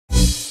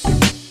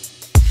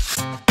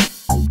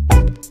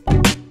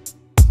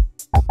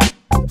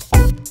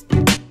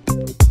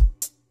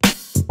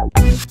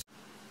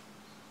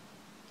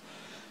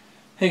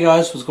Hey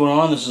guys, what's going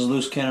on? This is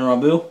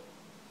LooseCannonRobu,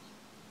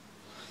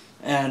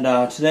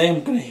 and today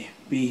I'm going to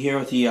be here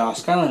with the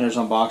Skylanders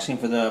unboxing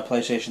for the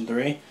PlayStation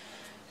 3.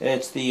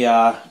 It's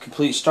the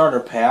complete starter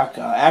pack.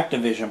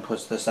 Activision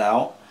puts this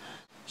out.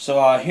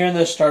 So here in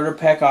this starter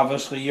pack,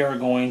 obviously you're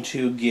going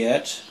to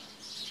get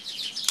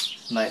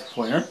knife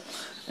pointer.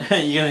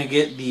 You're going to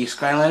get the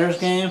Skylanders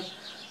game.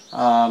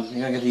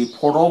 You're going to get the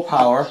Portal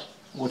Power,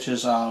 which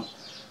is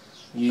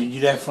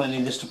you definitely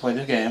need this to play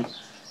the game.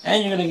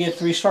 And you're going to get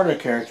 3 starter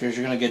characters.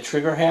 You're going to get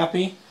Trigger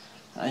Happy,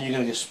 and you're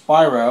going to get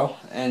Spyro,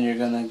 and you're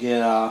going to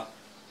get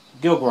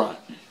Gilgrunt.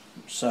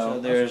 So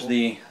there's cool.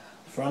 The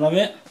front of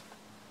it.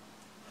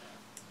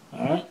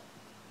 Alright.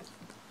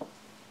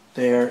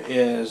 There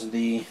is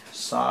the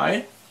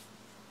side.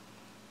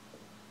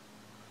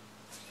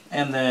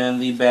 And then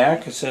the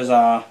back, it says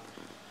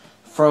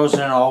Frozen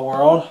in All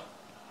World,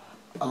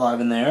 alive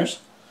in theirs.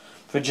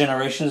 For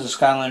generations, the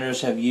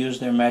Skylanders have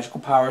used their magical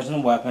powers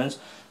and weapons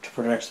to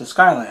protect the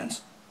Skylands.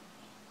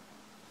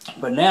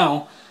 But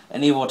now,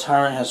 an evil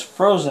tyrant has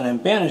frozen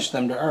and banished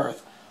them to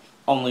Earth.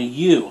 Only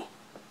you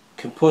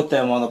can put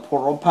them on the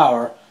portal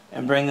power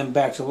and bring them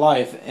back to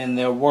life in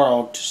their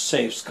world to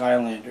save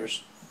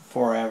Skylanders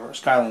forever.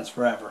 Skylands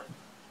forever.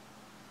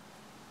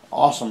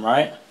 Awesome,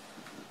 right?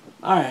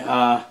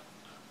 Alright,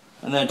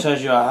 and then it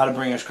tells you how to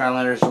bring your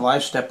Skylanders to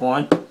life. Step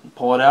 1,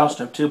 pull it out.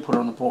 Step 2, put it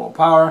on the portal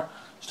power.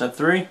 Step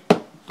 3,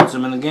 puts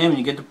them in the game and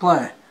you get to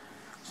play.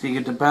 So you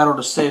get to battle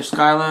to save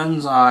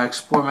Skylands,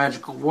 explore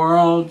magical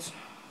worlds,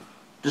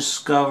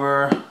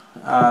 discover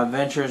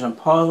adventures and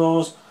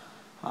puzzles,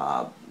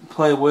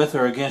 play with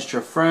or against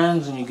your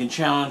friends, and you can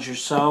challenge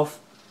yourself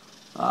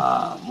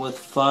with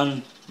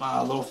fun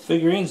little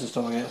figurines and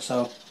stuff like that.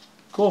 So,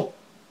 cool.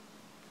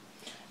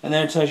 And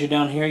then it tells you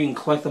down here you can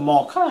collect them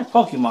all. Kind of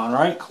like Pokemon,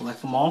 right?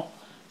 Collect them all.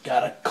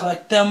 Gotta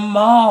collect them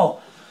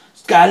all.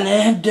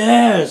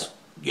 Skylanders!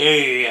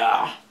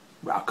 Yeah!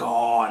 Rock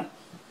on!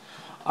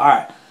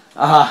 Alright.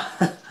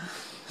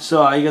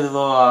 So you got the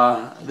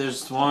little,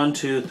 there's 1,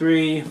 2,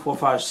 3, 4,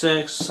 5,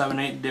 6, 7,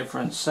 8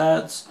 different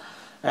sets.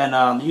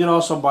 And you can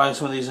also buy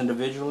some of these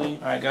individually.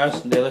 Alright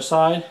guys, the other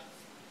side.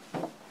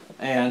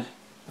 And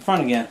the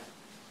front again.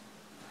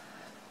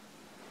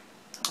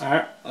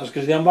 Alright, let's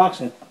get to the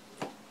unboxing.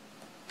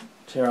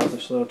 Tear off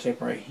this little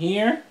tape right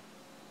here.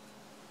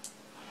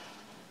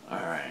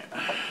 Alright.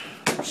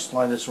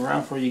 Slide this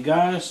around for you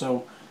guys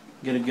so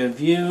get a good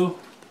view.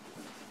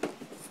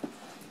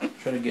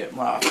 Try to get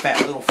my fat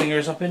little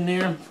fingers up in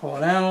there, pull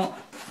it out.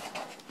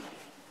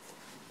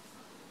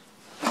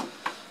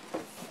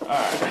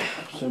 Alright,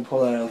 so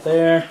pull that out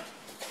there,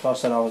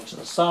 toss that over to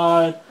the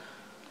side.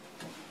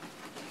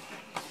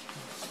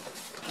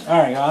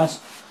 Alright guys,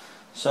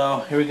 so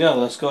here we go.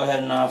 Let's go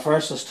ahead and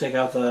first let's take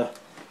out the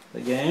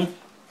game.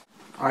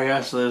 Alright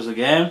guys, so there's the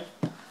game.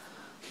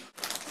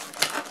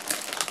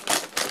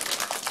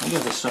 I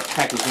get this stuff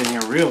packaged in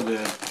here real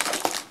good.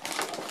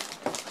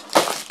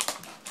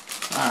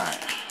 Alright.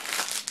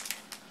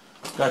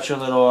 Got your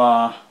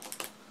little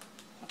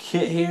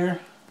kit here.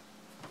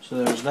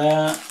 So there's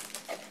that.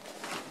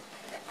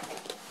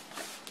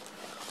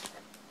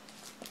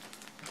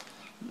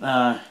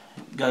 Got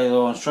your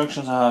little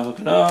instructions on how to hook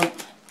it up.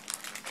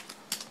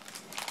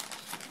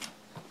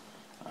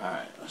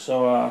 Alright,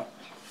 so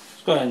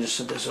let's go ahead and just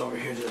set this over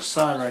here to the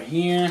side right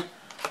here.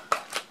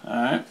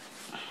 Alright.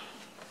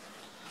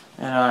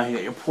 And you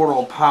got your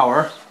portal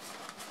power.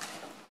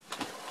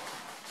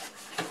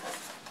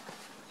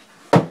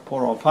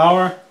 Portal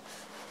power.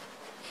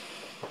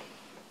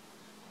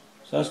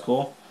 So that's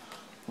cool.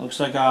 Looks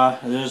like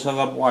it is hooked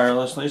up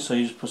wirelessly, so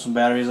you just put some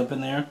batteries up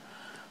in there,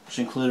 which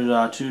included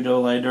 2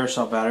 AA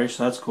Duracell batteries,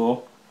 so that's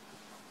cool.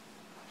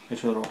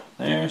 Get your little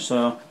there,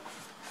 so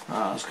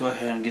let's go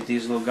ahead and get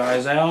these little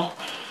guys out.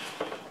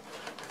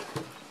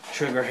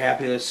 Trigger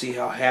Happy, let's see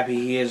how happy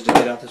he is to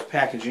get out this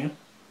packaging.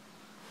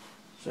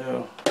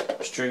 So,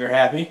 it's Trigger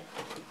Happy.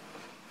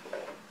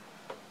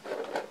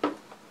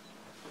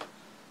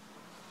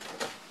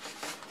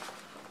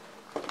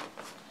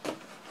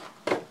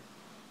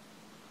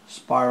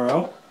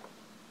 Spyro,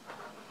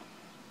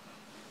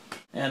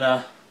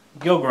 and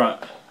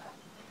Gilgrunt.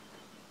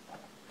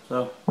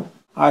 So,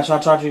 alright, so I'll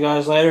talk to you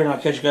guys later, and I'll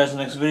catch you guys in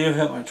the next video.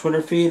 Hit my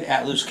Twitter feed,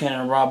 at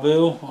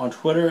LooseCannonRobu on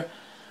Twitter.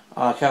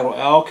 Capital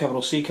L,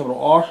 capital C,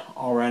 capital R,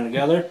 all ran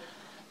together.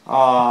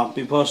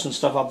 Be posting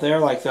stuff up there,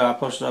 like I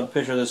posted up a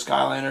picture of the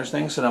Skylanders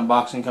thing, said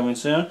unboxing coming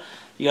soon.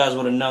 You guys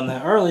would have known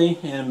that early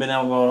and been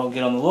able to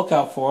get on the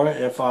lookout for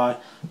it if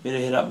you'd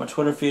have hit up my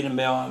Twitter feed and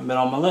been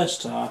on my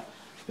list.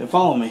 Been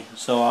following me,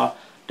 so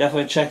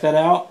definitely check that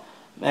out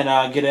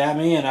and get at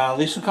me and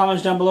leave some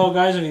comments down below,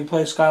 guys, if you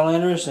play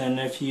Skylanders and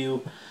if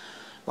you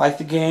like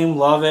the game,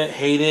 love it,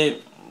 hate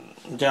it,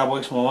 dad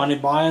wastes my money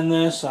buying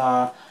this,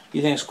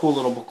 you think it's cool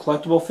little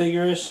collectible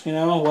figures, you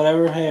know,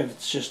 whatever. Hey, if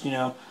it's just, you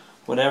know,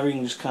 whatever, you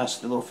can just kind of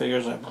see the little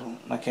figures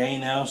like hey, you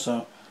know,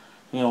 so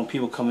you know, when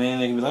people come in,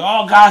 they can be like,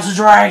 oh, God's a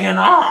dragon,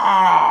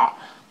 ah,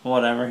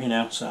 whatever, you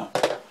know, so.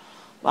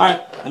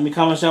 Alright, leave me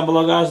comments down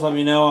below, guys. Let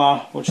me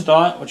know what you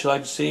thought, what you'd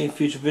like to see in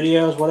future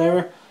videos,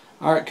 whatever.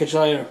 Alright, catch you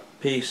later.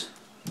 Peace.